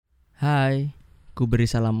Hai, ku beri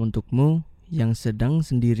salam untukmu yang sedang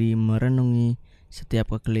sendiri merenungi setiap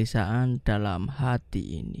kegelisahan dalam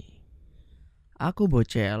hati ini. Aku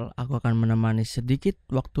Bocel, aku akan menemani sedikit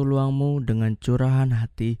waktu luangmu dengan curahan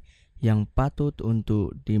hati yang patut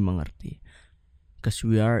untuk dimengerti. 'Cause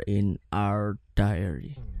we are in our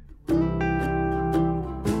diary.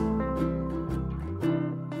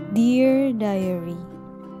 Dear Diary.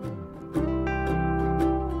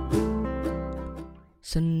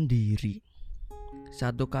 Sendiri.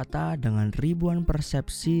 Satu kata dengan ribuan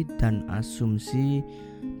persepsi dan asumsi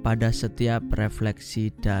pada setiap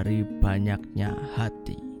refleksi dari banyaknya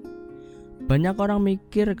hati. Banyak orang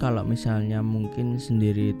mikir kalau misalnya mungkin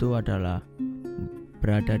sendiri itu adalah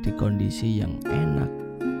berada di kondisi yang enak,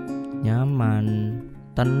 nyaman,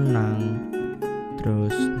 tenang,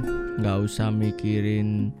 terus gak usah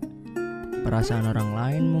mikirin perasaan orang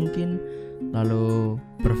lain mungkin, lalu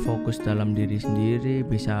berfokus dalam diri sendiri,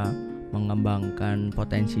 bisa mengembangkan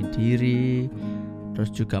potensi diri,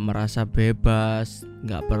 terus juga merasa bebas,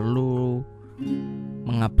 gak perlu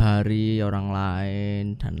mengabari orang lain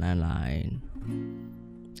dan lain-lain.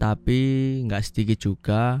 Tapi gak sedikit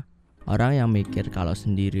juga orang yang mikir kalau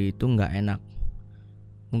sendiri itu gak enak.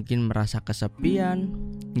 Mungkin merasa kesepian,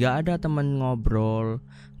 gak ada teman ngobrol,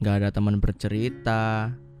 gak ada teman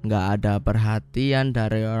bercerita, gak ada perhatian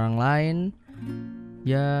dari orang lain.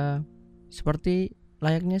 Ya seperti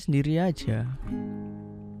layaknya sendiri aja.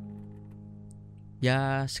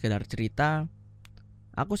 Ya sekedar cerita,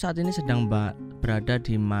 aku saat ini sedang berada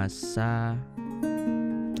di masa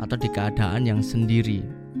atau di keadaan yang sendiri.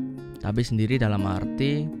 Tapi sendiri dalam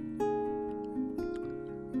arti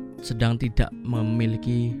sedang tidak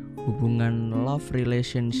memiliki hubungan love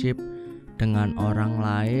relationship dengan orang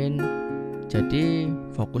lain. Jadi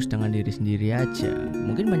fokus dengan diri sendiri aja.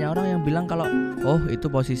 Mungkin banyak orang yang bilang kalau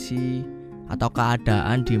itu posisi atau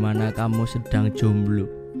keadaan di mana kamu sedang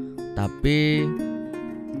jomblo. Tapi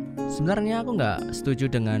sebenarnya aku nggak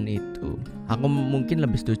setuju dengan itu. Aku mungkin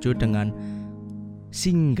lebih setuju dengan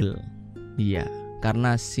single. Iya,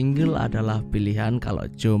 karena single adalah pilihan,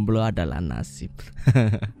 kalau jomblo adalah nasib.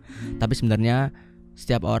 Tapi sebenarnya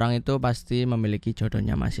setiap orang itu pasti memiliki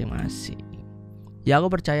jodohnya masing-masing. Ya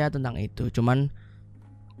aku percaya tentang itu. Cuman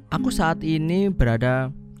aku saat ini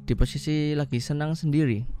berada di posisi lagi senang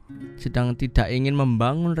sendiri, sedang tidak ingin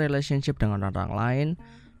membangun relationship dengan orang lain,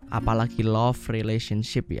 apalagi love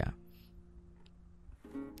relationship ya.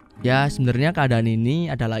 Ya sebenarnya keadaan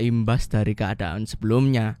ini adalah imbas dari keadaan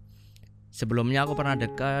sebelumnya. Sebelumnya aku pernah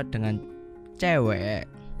dekat dengan cewek,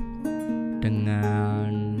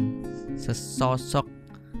 dengan sesosok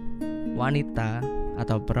wanita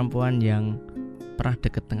atau perempuan yang pernah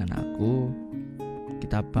dekat dengan aku.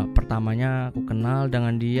 Pertamanya aku kenal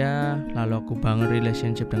dengan dia, lalu aku bangun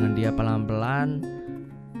relationship dengan dia pelan-pelan.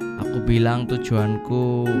 Aku bilang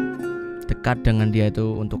tujuanku dekat dengan dia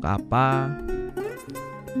itu untuk apa,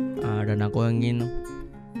 dan aku ingin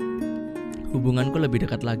hubunganku lebih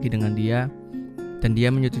dekat lagi dengan dia, dan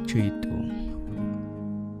dia menyetujui itu.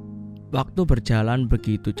 Waktu berjalan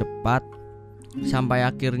begitu cepat, sampai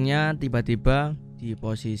akhirnya tiba-tiba di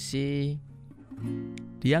posisi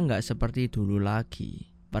dia gak seperti dulu lagi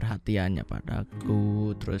perhatiannya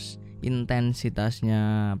padaku, terus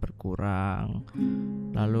intensitasnya berkurang.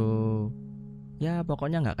 Lalu ya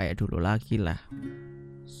pokoknya gak kayak dulu lagi lah.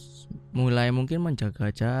 Mulai mungkin menjaga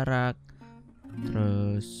jarak,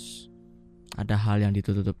 terus ada hal yang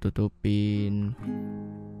ditutup-tutupin.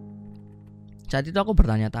 Saat itu aku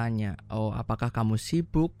bertanya-tanya, apakah kamu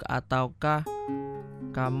sibuk ataukah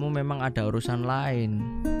kamu memang ada urusan lain?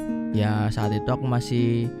 Ya saat itu aku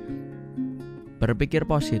masih berpikir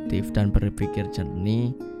positif dan berpikir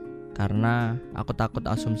jernih, karena aku takut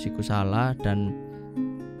asumsiku salah dan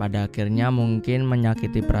pada akhirnya mungkin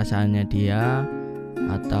menyakiti perasaannya dia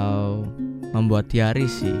atau membuat dia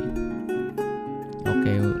risih.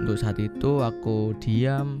 Oke, untuk saat itu aku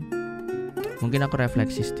diam. Mungkin aku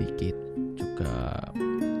refleksi sedikit, juga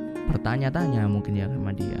bertanya-tanya mungkin ya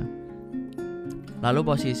sama dia.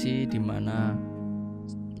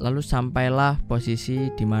 Lalu sampailah posisi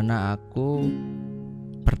di mana aku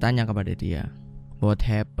bertanya kepada dia, what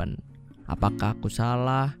happened? Apakah aku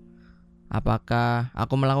salah? Apakah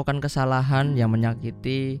aku melakukan kesalahan yang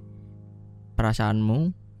menyakiti perasaanmu?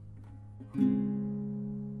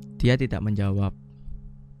 Dia tidak menjawab.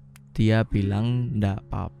 Dia bilang ndak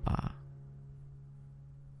apa-apa.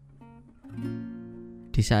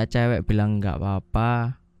 Di saat cewek bilang nggak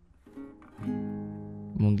apa-apa,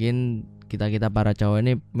 mungkin kita para cowok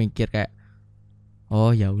ini mikir kayak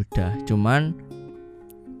ya udah. Cuman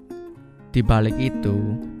di balik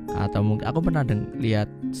itu, atau mungkin aku pernah lihat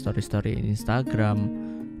story Instagram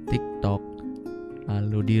TikTok,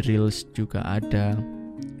 lalu di Reels juga ada.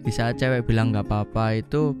 Di saat cewek bilang gak apa-apa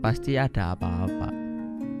itu pasti ada apa-apa.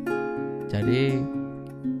 Jadi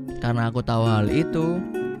karena aku tahu hal itu,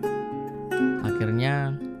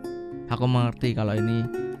 akhirnya aku mengerti kalau ini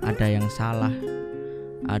ada yang salah.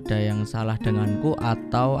 Ada yang salah denganku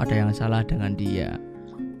atau ada yang salah dengan dia.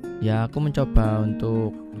 Ya aku mencoba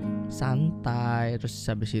untuk santai, terus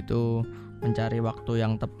habis itu mencari waktu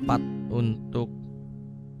yang tepat untuk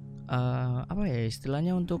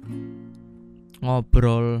istilahnya untuk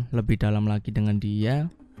ngobrol lebih dalam lagi dengan dia,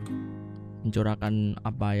 mencurahkan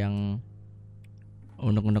apa yang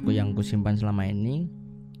unek-unekku yang kusimpan selama ini.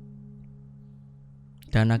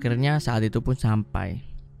 Dan akhirnya saat itu pun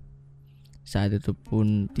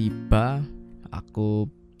tiba, aku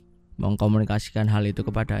mengkomunikasikan hal itu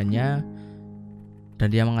kepadanya, dan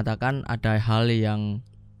dia mengatakan ada hal yang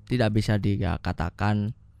tidak bisa dia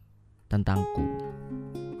katakan tentangku.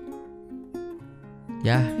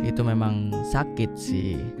 Ya itu memang sakit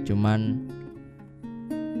sih, cuman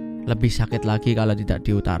lebih sakit lagi kalau tidak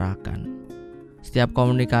diutarakan. Setiap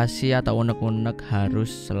komunikasi atau unek-unek harus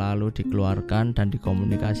selalu dikeluarkan dan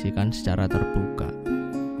dikomunikasikan secara terbuka.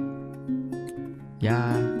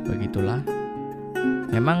 Ya begitulah.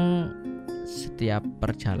 Memang setiap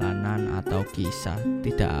perjalanan atau kisah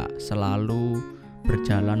tidak selalu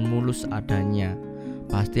berjalan mulus adanya.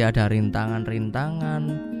 Pasti ada rintangan-rintangan,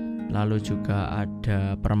 lalu juga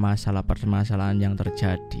ada permasalahan-permasalahan yang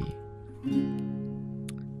terjadi.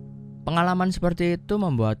 Pengalaman seperti itu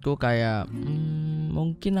membuatku kayak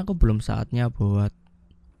mungkin aku belum saatnya buat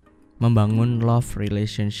membangun love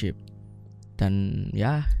relationship. Dan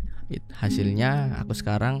ya hasilnya aku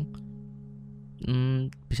sekarang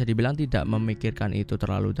bisa dibilang tidak memikirkan itu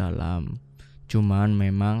terlalu dalam. Cuman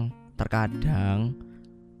memang terkadang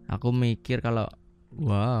aku mikir kalau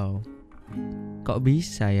wow, kok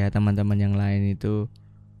bisa ya teman-teman yang lain itu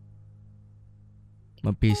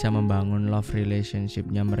bisa membangun love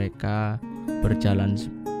relationship-nya mereka berjalan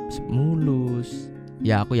mulus.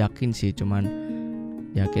 Ya aku yakin sih, cuman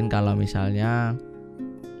yakin kalau misalnya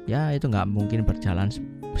ya itu gak mungkin berjalan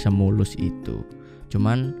semulus itu.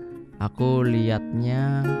 Cuman aku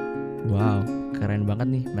liatnya wow, keren banget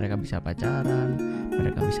nih, mereka bisa pacaran,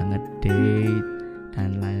 mereka bisa ngedate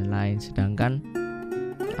dan lain-lain. Sedangkan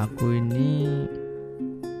aku ini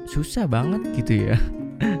susah banget gitu ya.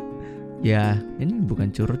 Ya ini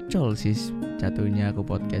bukan curcol sih jatuhnya aku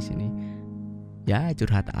podcast ini. Ya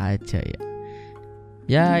curhat aja ya.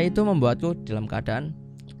 Ya itu membuatku dalam keadaan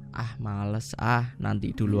males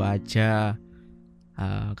nanti dulu aja.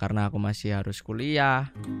 Karena aku masih harus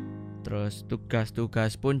kuliah. Terus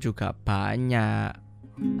tugas-tugas pun juga banyak.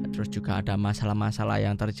 Terus juga ada masalah-masalah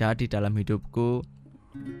yang terjadi dalam hidupku.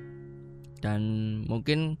 Dan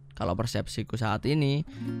mungkin kalau persepsiku saat ini,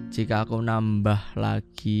 jika aku nambah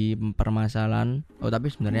lagi permasalahan, tapi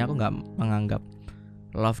sebenarnya aku gak menganggap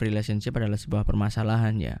love relationship adalah sebuah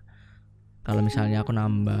permasalahan ya. Kalau misalnya aku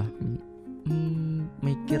nambah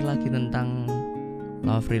mikir lagi tentang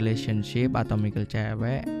love relationship atau mikir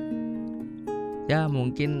cewek, ya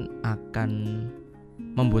mungkin akan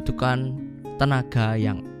membutuhkan tenaga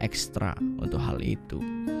yang ekstra untuk hal itu.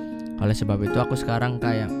 Oleh sebab itu aku sekarang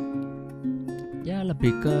kayak ya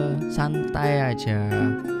lebih ke santai aja.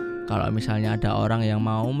 Kalau misalnya ada orang yang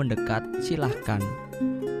mau mendekat, silahkan.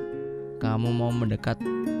 Kamu mau mendekat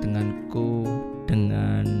denganku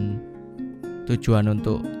dengan tujuan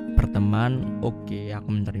untuk berteman, oke, aku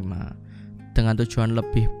menerima. Dengan tujuan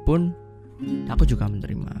lebih pun aku juga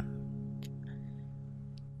menerima.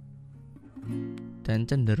 Dan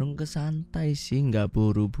cenderung ke santai sih, nggak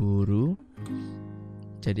buru-buru.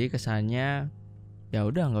 Jadi kesannya ya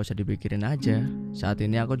udah nggak usah dipikirin aja. Saat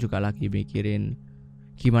ini aku juga lagi mikirin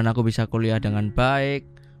gimana aku bisa kuliah dengan baik,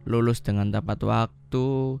 lulus dengan tepat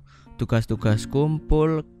waktu, tugas-tugas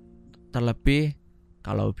kumpul, terlebih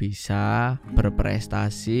kalau bisa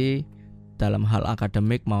berprestasi dalam hal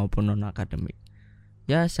akademik maupun non akademik.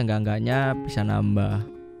 Ya seenggak-enggaknya bisa nambah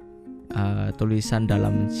tulisan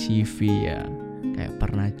dalam CV ya, kayak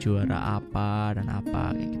pernah juara apa dan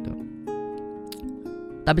apa kayak gitu.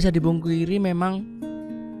 Tak bisa dipungkiri memang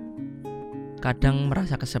kadang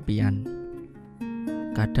merasa kesepian.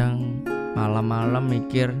 Kadang malam-malam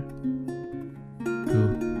mikir,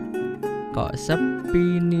 duh, kok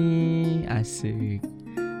sepi nih, asik.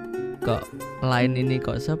 Kok line ini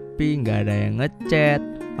kok sepi, gak ada yang ngechat.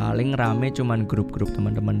 Paling rame cuman grup-grup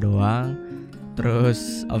teman-teman doang.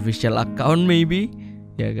 Terus official account maybe,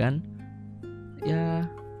 ya kan? Ya,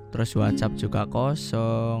 terus WhatsApp juga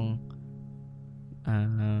kosong.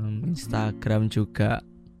 Instagram juga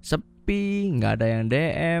sepi, nggak ada yang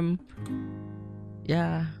DM.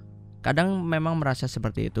 Ya Kadang memang merasa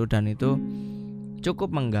seperti itu, dan itu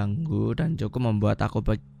cukup mengganggu dan cukup membuat aku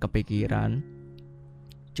kepikiran.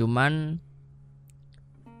 Cuman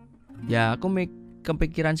ya aku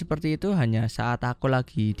kepikiran seperti itu hanya saat aku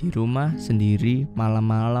lagi di rumah sendiri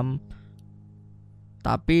malam-malam.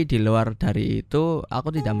 Tapi di luar dari itu aku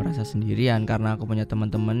tidak merasa sendirian, karena aku punya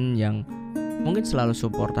teman-teman yang mungkin selalu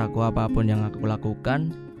support aku apapun yang aku lakukan,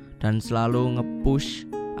 dan selalu nge-push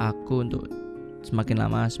aku untuk semakin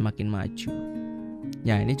lama semakin maju.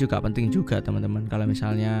 Ya ini juga penting juga teman-teman, kalau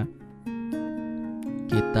misalnya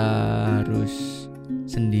kita harus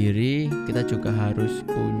sendiri, kita juga harus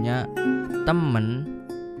punya teman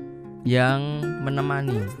yang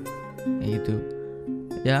menemani. Itu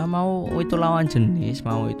ya, mau itu lawan jenis,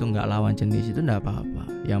 mau itu nggak lawan jenis, itu nggak apa-apa.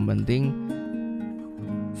 Yang penting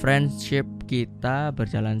friendship kita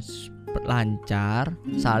berjalan lancar,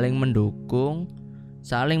 saling mendukung,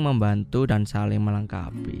 saling membantu, dan saling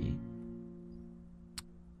melengkapi.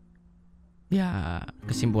 Ya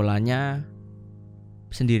kesimpulannya,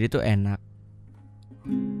 sendiri tuh enak,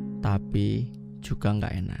 tapi juga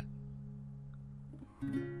nggak enak.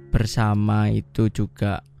 Bersama itu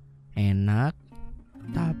juga enak,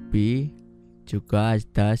 tapi juga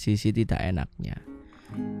ada sisi tidak enaknya.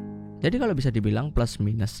 Jadi kalau bisa dibilang plus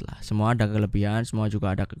minus lah. Semua ada kelebihan, semua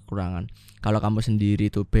juga ada kekurangan. Kalau kamu sendiri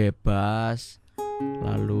itu bebas,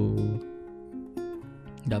 lalu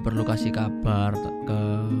tidak perlu kasih kabar ke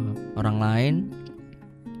orang lain.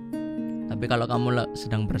 Tapi kalau kamu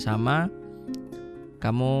sedang bersama,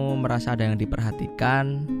 kamu merasa ada yang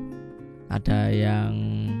diperhatikan, ada yang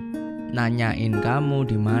nanyain kamu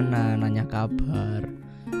di mana, nanya kabar.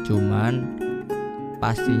 Cuman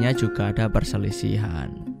pastinya juga ada perselisihan.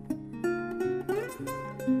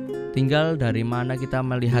 Tinggal dari mana kita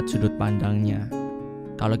melihat sudut pandangnya.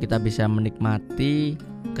 Kalau kita bisa menikmati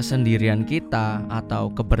kesendirian kita atau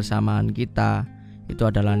kebersamaan kita, itu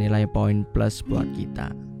adalah nilai poin plus buat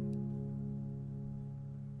kita.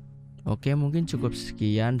 Oke, mungkin cukup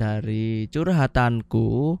sekian dari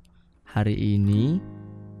curhatanku hari ini.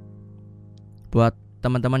 Buat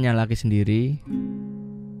teman-teman yang lagi sendiri,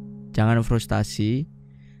 jangan frustasi,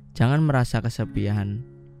 jangan merasa kesepian.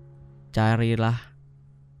 Carilah,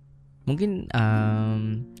 mungkin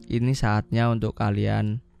ini saatnya untuk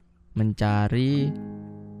kalian mencari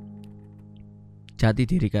jati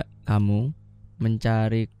diri kamu,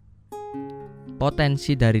 mencari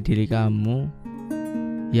potensi dari diri kamu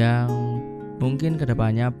yang mungkin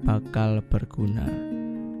kedepannya bakal berguna,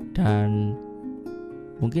 dan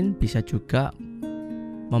mungkin bisa juga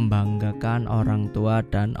membanggakan orang tua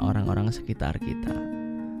dan orang-orang sekitar kita.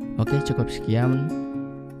 Oke, cukup sekian.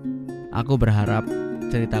 Aku berharap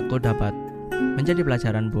ceritaku dapat menjadi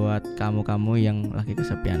pelajaran buat kamu-kamu yang lagi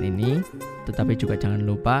kesepian ini. Tetapi juga jangan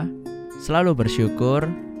lupa selalu bersyukur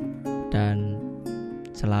dan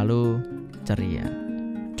selalu ceria.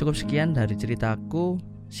 Cukup sekian dari ceritaku,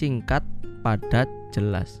 singkat, padat,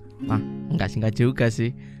 jelas. Enggak singkat juga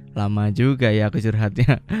sih, lama juga ya aku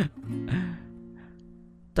curhatnya.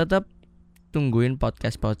 Tetap tungguin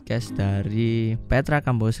podcast-podcast dari Petra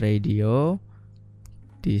Campus Radio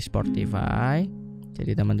di Spotify.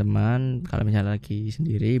 Jadi teman-teman, kalau misalnya lagi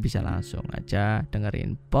sendiri bisa langsung aja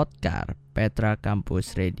dengerin podcast Petra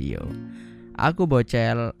Campus Radio. Aku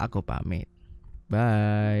Bocel, aku pamit.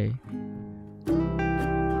 Bye.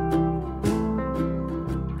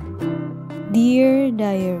 Dear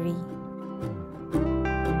Diary.